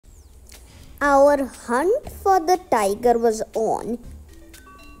Our hunt for the tiger was on,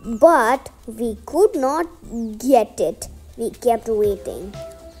 but we could not get it. We kept waiting.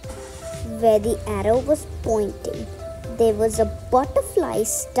 Where the arrow was pointing, there was a butterfly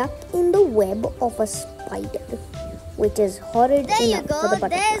stuck in the web of a spider, which is horrid There you enough go. for the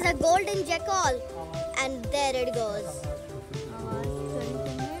butterfly. There's a golden jackal. And there it goes.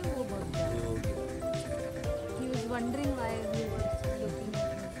 He was wondering why we were looking at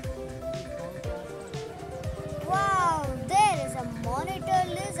him. Wow, there is a monitor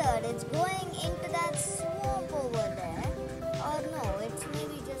lizard. It's going into that swamp over there. Or no, it's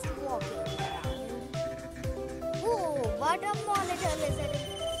maybe just walking around. Whoa, what a monitor lizard.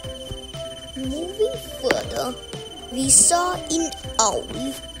 Moving further, we saw an owl.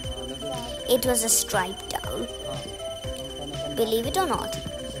 It was a striped owl. Believe it or not,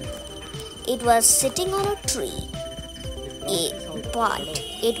 it was sitting on a tree, but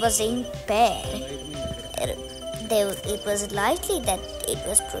it was in pair. It was likely that it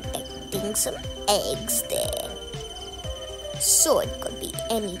was protecting some eggs there, so it could be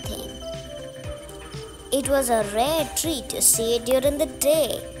anything. It was a rare treat to see it during the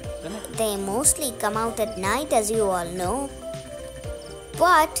day. They mostly come out at night, as you all know,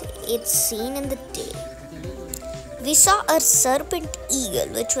 but it's seen in the day. We saw a serpent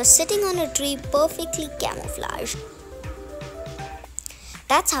eagle which was sitting on a tree perfectly camouflaged.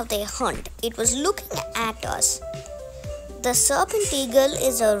 That's how they hunt. It was looking at us. The serpent eagle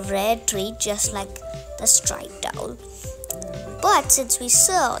is a rare treat just like the striped owl. But since we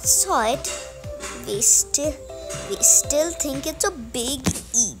saw it, we still think it's a big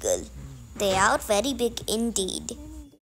eagle. They are very big indeed.